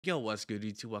Yo, what's good,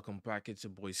 YouTube? Welcome back. It's your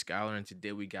boy Schuyler, and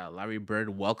today we got Larry Bird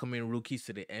welcoming rookies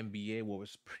to the NBA. What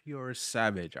was pure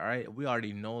savage. All right, we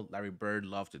already know Larry Bird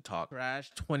loved to talk trash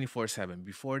 24/7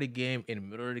 before the game, in the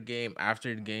middle of the game,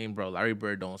 after the game, bro. Larry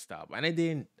Bird don't stop, and I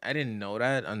didn't know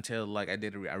that until like I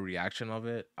did a reaction of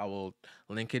it. I will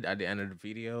link it at the end of the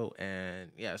video,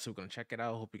 and yeah, so we're gonna check it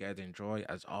out. Hope you guys enjoy.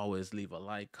 As always, leave a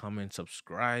like, comment,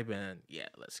 subscribe, and yeah,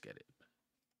 let's get it.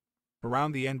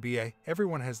 Around the NBA,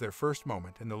 everyone has their first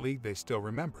moment in the league they still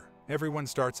remember. Everyone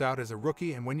starts out as a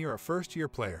rookie, and when you're a first-year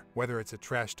player, whether it's a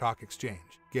trash talk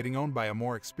exchange, getting owned by a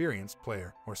more experienced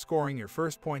player, or scoring your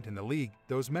first point in the league,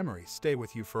 those memories stay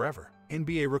with you forever.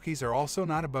 NBA rookies are also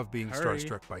not above being Hurry.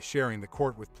 starstruck by sharing the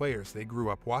court with players they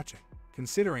grew up watching.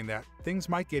 Considering that, things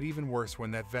might get even worse when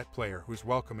that vet player who's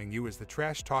welcoming you is the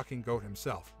trash-talking GOAT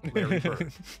himself, Larry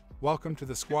Bird. Welcome to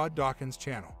the Squad Dawkins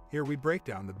channel. Here we break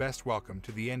down the best welcome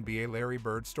to the NBA Larry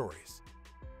Bird stories.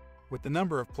 With the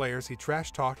number of players he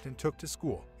trash-talked and took to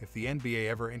school, if the NBA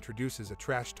ever introduces a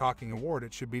trash-talking award,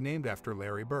 it should be named after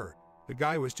Larry Bird. The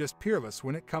guy was just peerless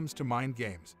when it comes to mind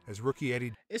games, as rookie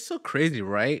Eddie It's so crazy,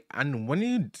 right? And when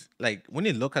you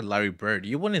look at Larry Bird,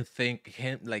 you wouldn't think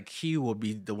him like he would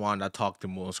be the one that talked the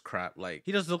most crap. Like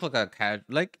he just looked like a cat,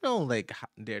 like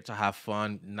there to have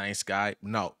fun, nice guy.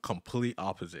 No, complete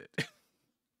opposite.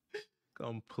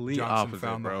 Complete Johnson opposite,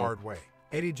 found the bro. hard way.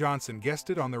 Eddie Johnson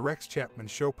guested on the Rex Chapman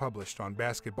Show published on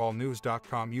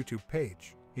BasketballNews.com YouTube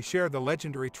page. He shared the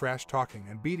legendary trash-talking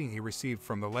and beating he received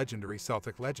from the legendary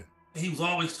Celtic legend. He was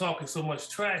always talking so much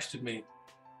trash to me,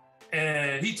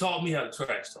 and he taught me how to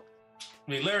trash talk. I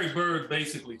mean, Larry Bird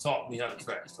basically taught me how to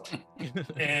trash talk.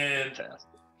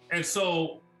 and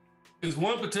so there's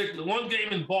one game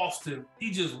in Boston,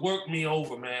 he just worked me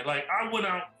over, man. Like I went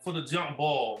out for the jump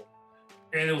ball,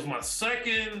 and it was my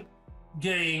second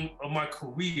game of my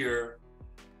career,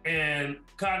 and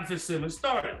Cotton Fitzsimmons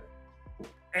started.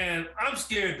 And I'm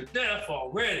scared to death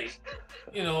already.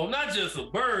 You know, not just a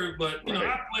Bird, but you know,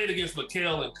 I played against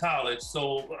McHale in college,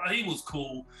 so he was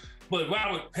cool. But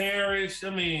Robert Parrish, I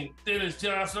mean, Dennis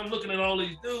Johnson, I'm looking at all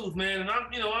these dudes, man, and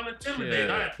I'm intimidated.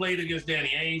 Yeah. I had played against Danny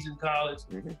Ainge in college.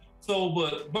 So,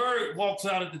 but Bird walks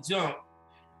out at the jump,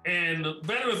 and the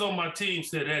veterans on my team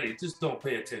said, Eddie, just don't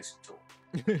pay attention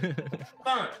to him.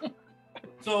 Fine.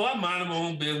 So I mind my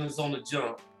own business on the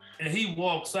jump, and he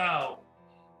walks out,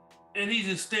 and he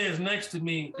just stands next to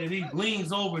me, and he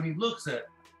leans over and he looks at me.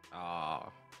 Ah,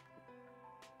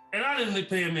 And I didn't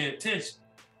pay him any attention.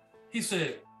 He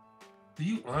said, do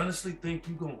you honestly think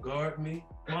you gonna guard me,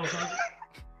 motherfucker?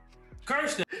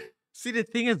 Curse that. see, the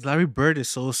thing is, Larry Bird is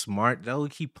so smart. They'll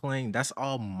keep playing. That's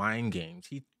all mind games.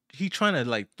 He trying to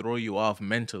like throw you off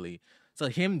mentally. So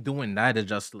him doing that is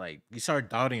just like you start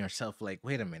doubting yourself. Like,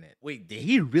 wait a minute, wait, did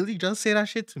he really just say that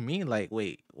shit to me? Like,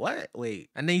 wait, what? Wait,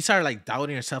 and then you start like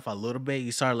doubting yourself a little bit.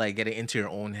 You start like getting into your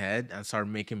own head and start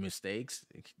making mistakes.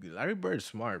 Larry Bird's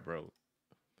smart, bro.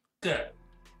 That.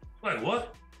 Like,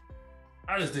 what?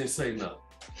 I just didn't say nothing.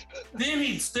 Then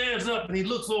he stands up and he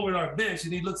looks over at our bench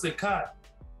and he looks at Cotton.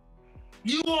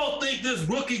 You all think this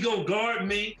rookie gonna guard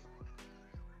me?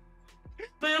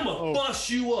 Man, I'm gonna bust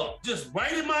you up, just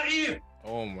right in my ear.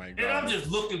 Oh my And I'm god.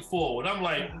 just looking forward. I'm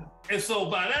like, and so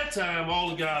by that time, all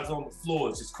the guys on the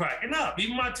floor is just cracking up,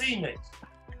 even my teammates.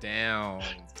 Damn.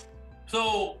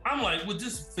 So I'm like, would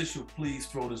this official please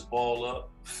throw this ball up?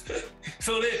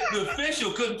 So the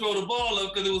official couldn't throw the ball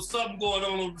up because there was something going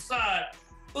on the side.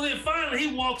 So then finally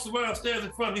he walks around, stands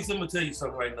in front. He said, I'm gonna tell you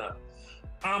something right now.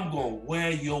 I'm gonna wear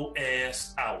your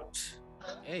ass out.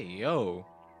 Hey yo.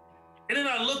 And then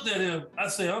I looked at him. I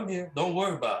said, I'm here. Don't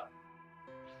worry about it.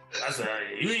 I said,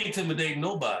 you ain't intimidating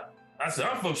nobody. I said,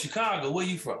 I'm from Chicago. Where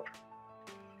you from?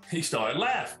 He started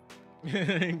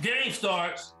laughing. Game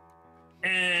starts,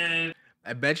 and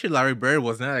I bet you Larry Bird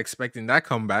was not expecting that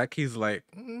comeback. He's like,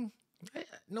 you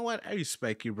know what? I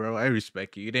respect you, bro. I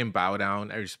respect you. You didn't bow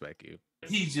down. I respect you.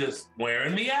 he's just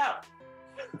wearing me out.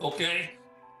 Okay?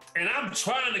 And I'm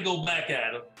trying to go back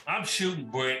at him. I'm shooting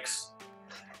bricks.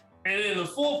 And in the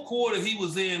fourth quarter he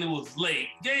was in, it was late.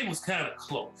 Game was kind of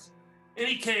close. And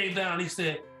he came down, he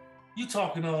said, you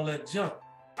talking all that junk.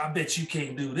 I bet you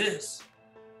can't do this.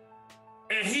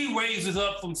 And he raises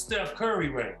up from Steph Curry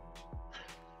range.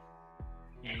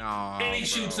 No. And he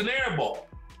shoots an air ball.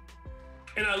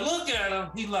 And I look at him,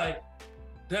 he like,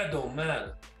 that don't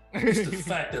matter. It's the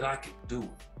fact that I can do it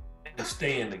and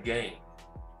stay in the game.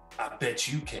 I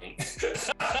bet you can't.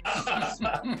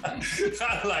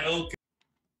 I'm like, okay.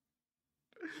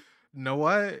 You know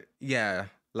what? Yeah.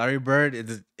 Larry Bird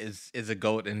is a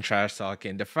goat in trash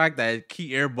talking. The fact that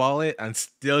he airball it and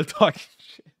still talking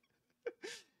shit.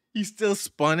 He still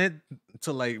spun it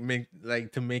to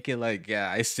make it like,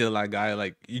 yeah, I still that guy.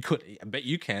 Like you could, I bet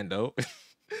you can though.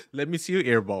 Let me see your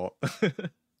ear ball.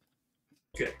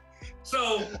 Okay.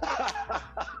 So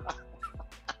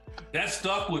that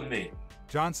stuck with me.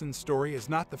 Johnson's story is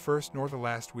not the first nor the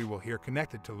last we will hear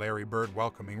connected to Larry Bird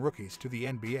welcoming rookies to the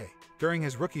NBA. During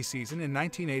his rookie season in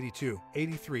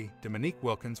 1982-83, Dominique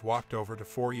Wilkins walked over to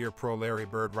four-year pro Larry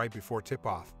Bird right before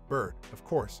tip-off. Bird, of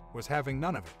course, was having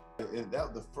none of it.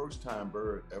 That was the first time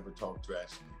Bird ever talked trash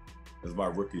to me. It was my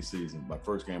rookie season, my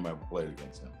first game I ever played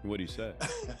against him. What'd he say?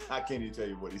 I can't even tell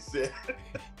you what he said.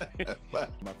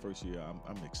 My first year,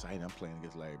 I'm excited. I'm playing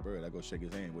against Larry Bird. I go shake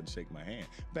his hand, he wouldn't shake my hand.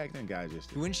 Back then, guys just...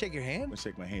 He wouldn't shake your hand? Wouldn't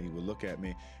shake my hand. He would look at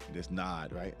me and just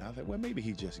nod, right? And I was like, well, maybe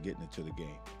he's just getting into the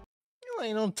game. You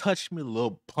ain't don't touch me,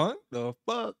 little punk. The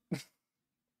fuck?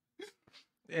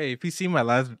 Hey, if you see my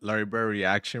last Larry Bird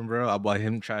reaction, bro, about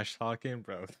him trash talking,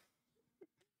 bro.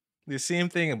 The same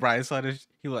thing, and Brian saw this.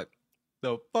 He was like,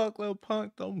 the fuck, little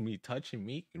punk, don't be touching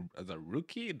me as a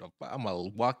rookie. The fuck? I'm a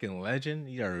walking legend.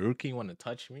 You're a rookie, you want to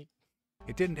touch me?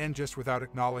 It didn't end just without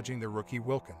acknowledging the rookie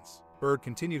Wilkins. Bird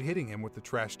continued hitting him with the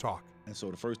trash talk. And so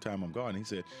the first time I'm guarding, he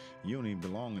said, you don't even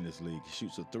belong in this league. He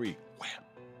shoots a three. Wham!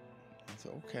 I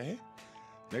said, okay.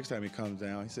 Next time he comes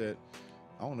down, he said,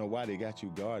 I don't know why they got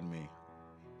you guarding me.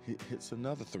 He hits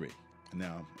another three. And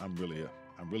now I'm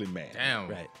really mad. Damn.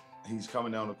 Right. He's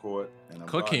coming down the court, and I'm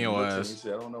cooking your ass. He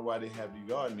said, I don't know why they have you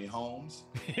guarding me, Holmes.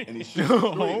 And he shoots a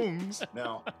three. Holmes.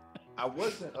 Now, I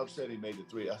wasn't upset he made the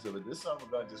three. I said, but this son of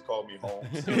a gun just called me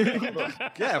Holmes.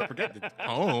 Yeah, forget the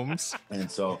Holmes.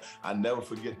 And so I never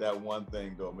forget that one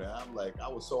thing, though, man. I'm like, I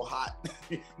was so hot.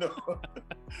 You know?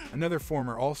 Another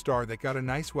former All-Star that got a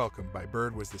nice welcome by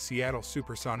Bird was the Seattle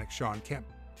Supersonic Shawn Kemp.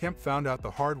 Kemp found out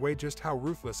the hard way just how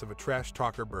ruthless of a trash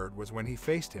talker Bird was when he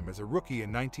faced him as a rookie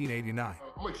in 1989.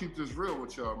 I'm gonna keep this real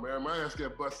with y'all, man. My ass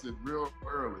got busted real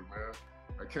early, man.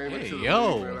 I came Hey, into the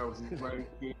yo. league, man. I was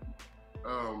 19.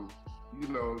 You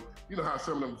know how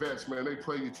some of them vets, man, they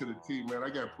play you to the T, man.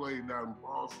 I got played down in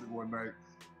Boston one night.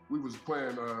 We was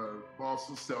playing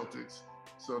Boston Celtics.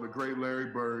 So the great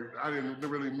Larry Bird. I didn't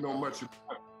really know much about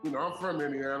it. You know, I'm from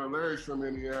Indiana. Larry's from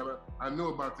Indiana. I knew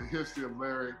about the history of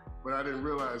Larry, but I didn't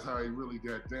realize how he really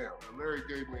got down. Larry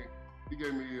gave me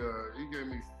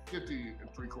 50 and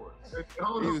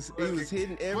 3/4. He was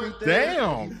hitting everything.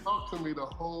 Damn. He talked to me the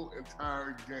whole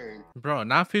entire game. Bro,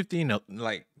 not 15,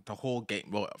 like the whole game,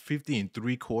 bro. 50 and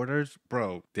 3/4,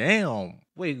 bro. Damn.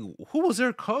 Wait, who was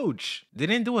their coach? They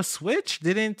didn't do a switch?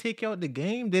 They didn't take you out the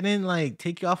game? They didn't like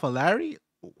take you off of Larry?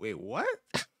 Wait, what?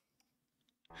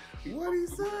 What did he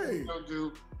say?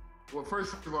 Dude, well,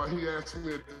 first of all, he asked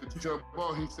me to jump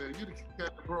ball. He said, "You the cat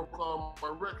that broke all my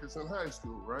records in high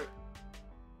school, right?"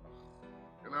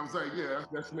 And I was like, "Yeah,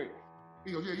 that's me."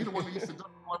 He goes, "Yeah, you the one that used to dunk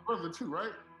my brother too,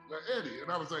 right? Eddie."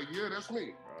 And I was like, "Yeah, that's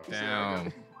me." He said, "I Damn.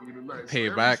 got you tonight." Pay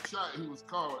every back. shot he was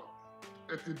calling.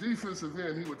 At the defensive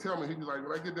end, he would tell me, he was like,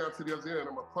 "When I get down to the other end,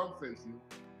 I'm gonna pump face you,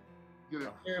 get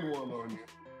a hand one on you,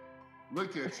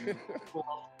 look at you, go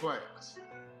off the glass."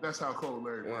 That's how cold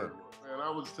Larry Bird was. Man, I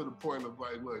was to the point of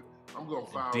like, look, I'm gonna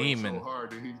foul him so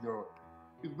hard that he's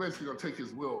basically gonna take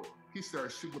his will. He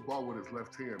started shooting the ball with his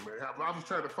left hand, man. I was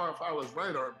trying to foul his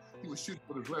right arm. He was shooting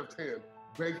with his left hand,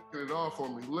 banking it off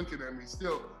on me, looking at me,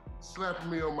 still slapping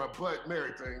me on my butt and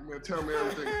everything, man, telling me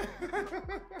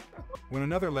everything. When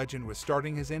another legend was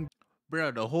starting his NBA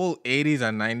Bro, the whole 80s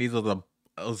and 90s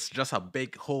was just a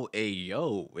big whole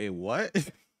ayo. Wait,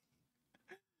 what?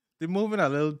 They're moving a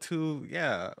little too,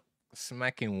 yeah.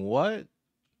 Smacking what?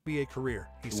 career,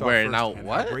 he saw Wearing out firsthand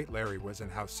what? how great Larry was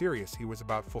and how serious he was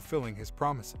about fulfilling his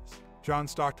promises. John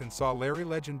Stockton saw Larry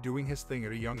Legend doing his thing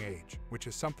at a young age, which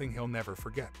is something he'll never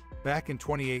forget. Back in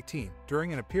 2018,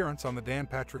 during an appearance on the Dan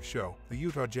Patrick Show, the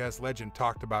Utah Jazz legend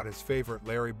talked about his favorite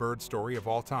Larry Bird story of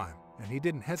all time, and he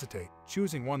didn't hesitate,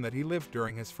 choosing one that he lived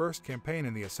during his first campaign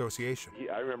in the association.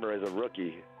 I remember as a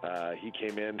rookie, he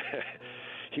came in,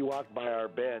 he walked by our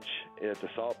bench at the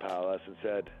Salt Palace and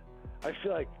said, "I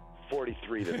feel like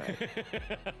 43 tonight."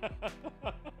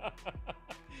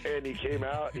 And he came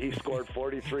out, he scored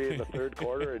 43 in the third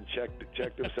quarter and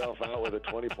checked himself out with a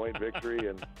 20-point victory.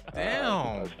 And Damn.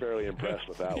 I was fairly impressed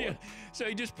with that one. So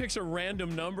he just picks a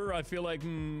random number. I feel like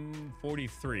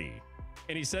 43.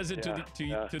 And he says it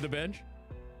to the bench?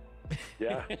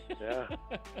 Yeah. It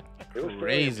was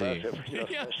Crazy. very impressive,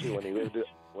 especially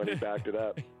when he backed it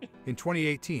up. In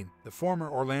 2018, the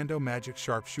former Orlando Magic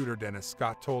sharpshooter Dennis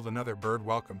Scott told another Bird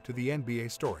welcome to the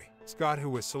NBA story. Scott, who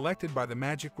was selected by the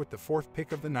Magic with the 4th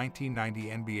pick of the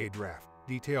 1990 NBA draft,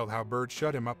 detailed how Bird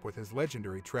shut him up with his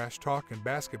legendary trash talk and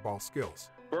basketball skills.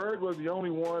 Bird was the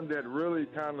only one that really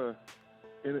kind of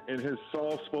in his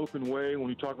soft-spoken way when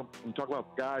you talk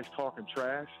about guys talking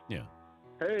trash. Yeah.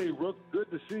 Hey, Rook, good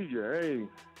to see you. Hey,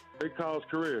 great college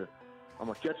career. I'm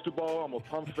gonna catch the ball. I'm gonna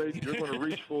pump fake. You're gonna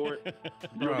reach for it.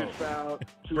 You'll get fouled.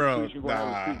 Bro,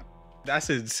 nah, that's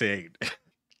insane.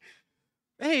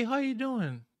 Hey, how you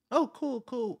doing? Oh, cool,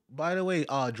 cool. By the way,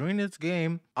 during this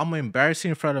game, I'm embarrassing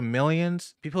in front of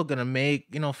millions. People gonna make,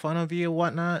 fun of you and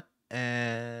whatnot.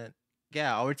 And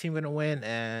yeah, our team gonna win,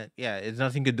 and yeah, it's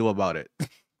nothing to do about it.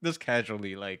 Just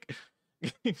casually, like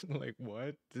like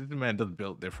what? This man does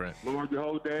built different. Lord, the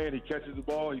whole day, and he catches the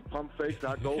ball. He pump fakes.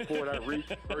 I go for it. I reach.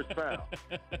 First foul.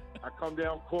 I come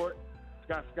down court.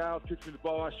 Scott Skiles kicks me the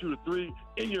ball. I shoot a three.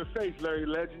 In your face, Larry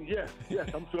Legend. Yes,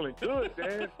 I'm feeling good,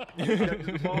 man. He catches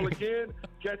the ball again.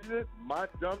 Catches it. My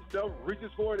dumb self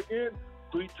reaches for it again.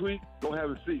 Tweet. Go have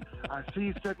a seat. I see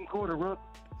you second quarter, Ruck.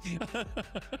 So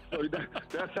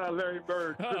that's how Larry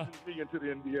Bird christened me into the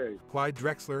NBA. Clyde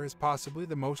Drexler is possibly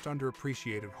the most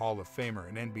underappreciated Hall of Famer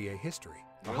in NBA history.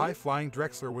 The high-flying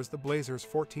Drexler was the Blazers'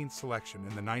 14th selection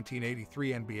in the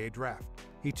 1983 NBA draft.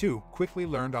 He, too, quickly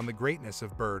learned on the greatness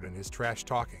of Bird and his trash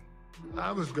talking.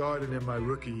 I was guarding in my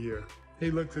rookie year. He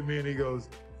looked at me and he goes,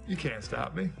 "You can't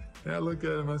stop me." And I looked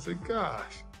at him and I said,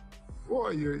 "Gosh,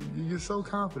 boy, you're so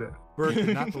confident." Bird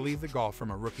did not believe the gall from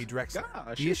a rookie Drexler.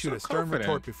 Gosh, he issued so a stern confident.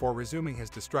 retort before resuming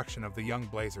his destruction of the young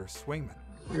Blazers swingman.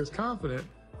 He was confident.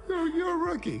 You're a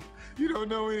rookie. You don't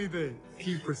know anything.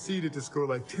 He proceeded to score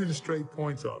like 10 straight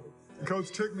points on me. The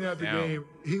coach took me out the game.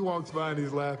 He walks by and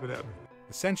he's laughing at me.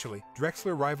 Essentially,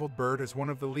 Drexler rivaled Bird as one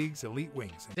of the league's elite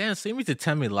wings. Damn, so you mean to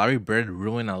tell me Larry Bird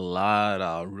ruined a lot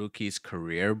of rookies'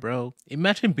 career, bro?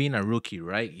 Imagine being a rookie,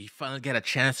 right? You finally get a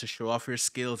chance to show off your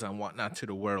skills and whatnot to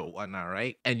the world, whatnot,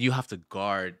 right? And you have to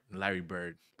guard Larry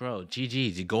Bird. Bro,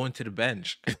 GG's, you go into the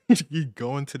bench. You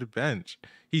go into the bench.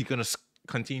 He's gonna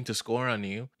continue to score on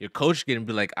you. Your coach gonna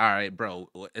be like, all right, bro,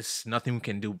 it's nothing we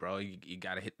can do, bro. You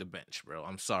gotta hit the bench, bro.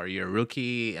 I'm sorry, you're a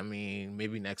rookie. I mean,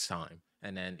 maybe next time.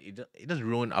 And then it does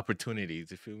ruin opportunities,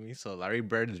 you feel me? So Larry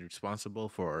Bird is responsible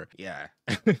for,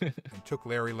 and took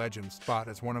Larry Legend's spot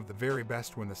as one of the very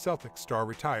best when the Celtics star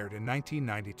retired in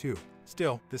 1992.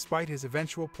 Still, despite his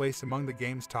eventual place among the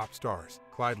game's top stars,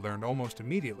 Clyde learned almost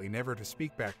immediately never to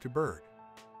speak back to Bird.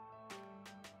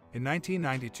 In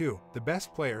 1992, the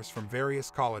best players from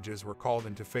various colleges were called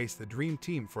in to face the Dream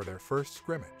Team for their first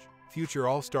scrimmage. Future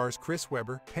All-Stars Chris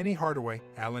Webber, Penny Hardaway,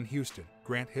 Allen Houston,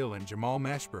 Grant Hill, and Jamal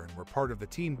Mashburn were part of the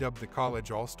team dubbed the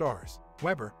College All-Stars.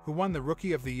 Webber, who won the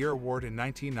Rookie of the Year award in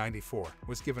 1994,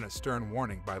 was given a stern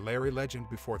warning by Larry Legend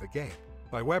before the game.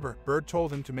 By Webber, Bird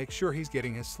told him to make sure he's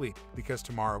getting his sleep, because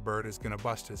tomorrow Bird is going to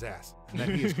bust his ass, and that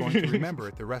he is going to remember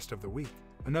it the rest of the week.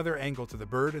 Another angle to the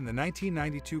Bird in the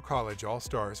 1992 College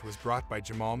All-Stars was brought by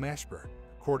Jamal Mashburn.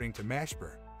 According to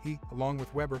Mashburn, he, along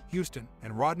with Webber, Houston,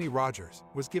 and Rodney Rogers,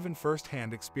 was given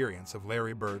first-hand experience of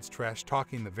Larry Bird's trash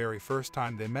talking the very first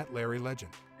time they met Larry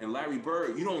Legend. And Larry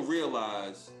Bird, you don't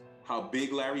realize how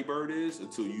big Larry Bird is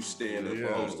until you stand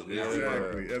up close to Larry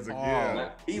Bird.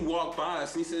 That's He walked by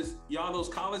us and he says, "Y'all those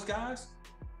college guys?"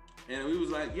 And we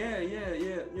was like, yeah,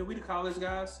 we the college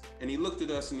guys. And he looked at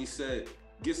us and he said,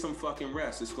 "Get some fucking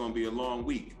rest. It's gonna be a long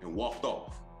week," and walked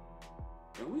off.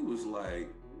 And we was like,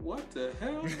 what the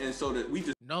hell? And so that we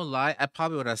just no lie, I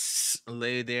probably would have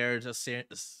lay there just staring,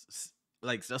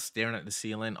 just staring at the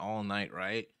ceiling all night,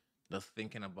 right? Just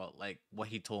thinking about like what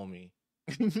he told me,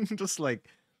 just like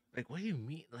what do you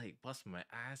mean, like bust my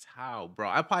ass? How, bro?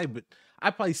 I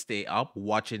probably stay up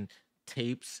watching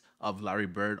tapes of Larry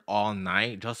Bird all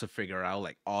night just to figure out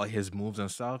like all his moves and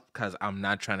stuff, because I'm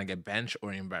not trying to get benched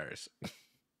or embarrassed.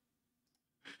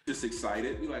 just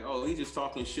excited. We like, oh, he just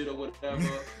talking shit or whatever.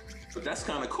 But that's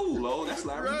kind of cool, though. That's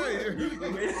Larry Bird.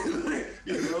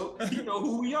 You know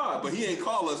who we are. But he ain't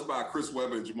call us by Chris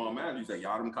Webber and Jamal Mashburn. He's like,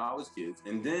 y'all them college kids.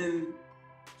 And then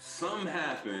something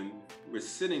happened. We're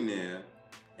sitting there,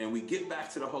 and we get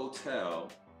back to the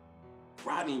hotel.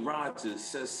 Rodney Rogers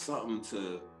says something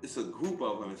to, it's a group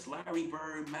of them. It's Larry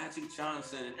Bird, Magic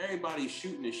Johnson, and everybody's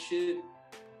shooting the shit.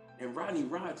 And Rodney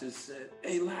Rogers said,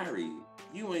 "Hey, Larry,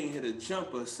 you ain't hit a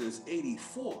jumper since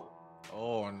 '84.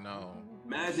 Oh, no.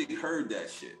 Magic heard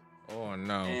that shit. Oh,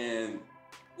 no. And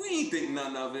we ain't think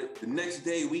none of it. The next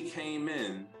day we came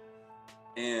in,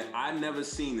 and I never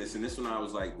seen this. And this one I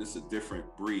was like, this is a different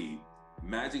breed.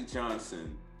 Magic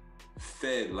Johnson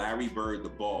fed Larry Bird the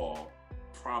ball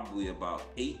probably about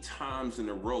 8 times in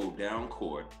a row down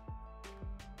court.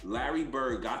 Larry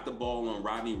Bird got the ball on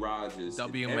Rodney Rogers.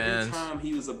 Every time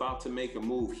he was about to make a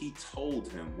move, he told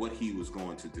him what he was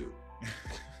going to do.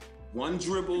 One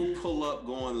dribble, pull up,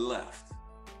 going left,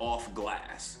 off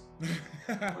glass.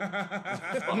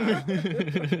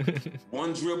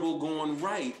 One dribble going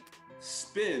right,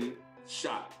 spin,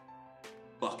 shot,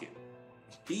 bucket.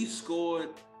 He scored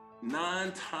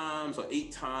 9 times or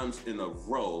 8 times in a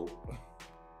row,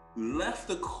 left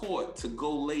the court to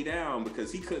go lay down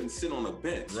because he couldn't sit on a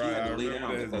bench. Right, he had I to lay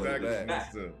remember down that. because His of his back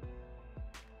back. was messed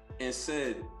And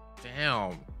said,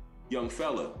 Damn. young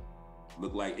fella,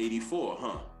 look like 84,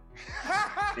 huh?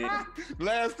 up.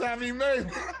 Last time he made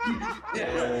it.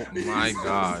 Oh my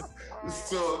God.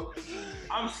 So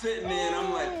I'm sitting there and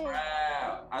I'm like,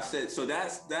 wow. I said, so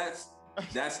that's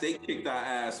they kicked our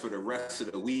ass for the rest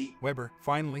of the week. Weber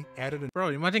finally added Bro,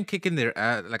 imagine kicking their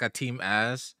ass, like a team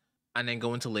ass, and then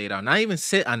going to lay down. Not even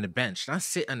sit on the bench. Not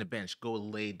sit on the bench. Go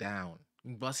lay down.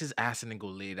 Bust his ass and then go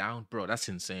lay down. Bro, that's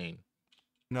insane.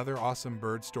 another awesome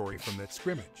Bird story from that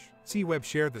scrimmage. C-Web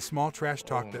shared the small trash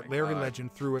talk Oh that my Larry God.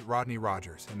 Legend threw at Rodney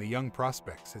Rogers and the young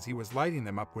prospects as he was lighting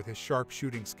them up with his sharp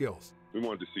shooting skills. We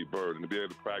wanted to see Bird and to be able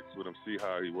to practice with him, see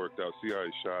how he worked out, see how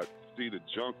he shot, see the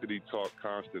junk that he talked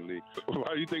constantly.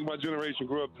 Why do you think my generation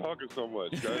grew up talking so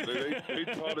much, guys? They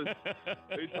taught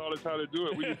us how to do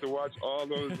it. We used to watch all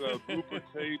those blooper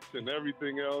tapes and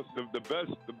everything else. The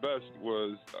best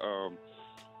was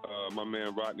my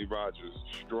man Rodney Rogers,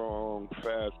 strong,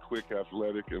 fast, quick,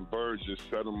 athletic, and Bird just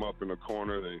set him up in the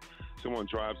corner. Someone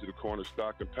drives to the corner,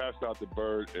 Stockton passed out the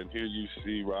Bird, and here you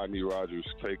see Rodney Rogers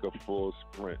take a full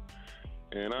sprint.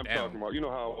 And I'm talking about, you know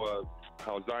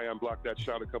how Zion blocked that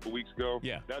shot a couple weeks ago?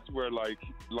 Yeah. That's where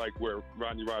where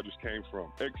Rodney Rogers came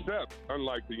from. Except,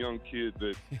 unlike the young kid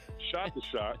that shot the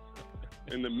shot,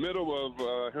 in the middle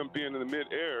of him being in the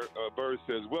mid-air, Bird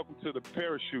says, "Welcome to the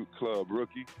parachute club,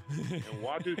 rookie," and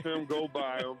watches him go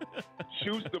by him,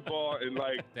 shoots the ball, and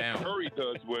Curry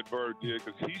does what Bird did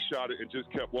because he shot it and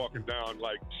just kept walking down,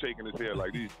 shaking his head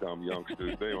like these dumb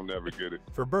youngsters. They'll never get it.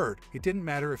 For Bird, it didn't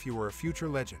matter if you were a future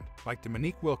legend like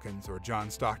Dominique Wilkins or John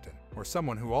Stockton, or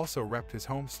someone who also repped his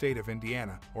home state of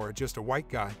Indiana, or just a white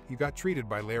guy, you got treated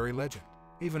by Larry Legend,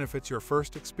 even if it's your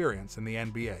first experience in the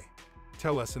NBA.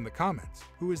 Tell us in the comments,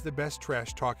 who is the best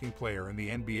trash-talking player in the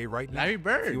NBA right now? Larry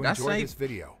Bird. If you That's enjoyed like, this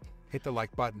video, hit the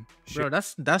like button. bro,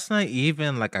 that's not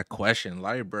even like a question.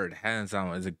 Larry Bird, hands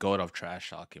down, is a goat of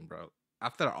trash talking, bro.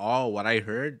 After all what I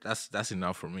heard, that's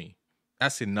enough for me.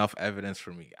 That's enough evidence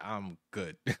for me. I'm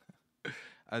good.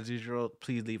 As usual,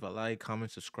 please leave a like, comment,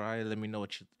 subscribe. Let me know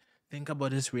what you think about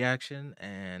this reaction,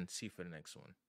 and see you for the next one.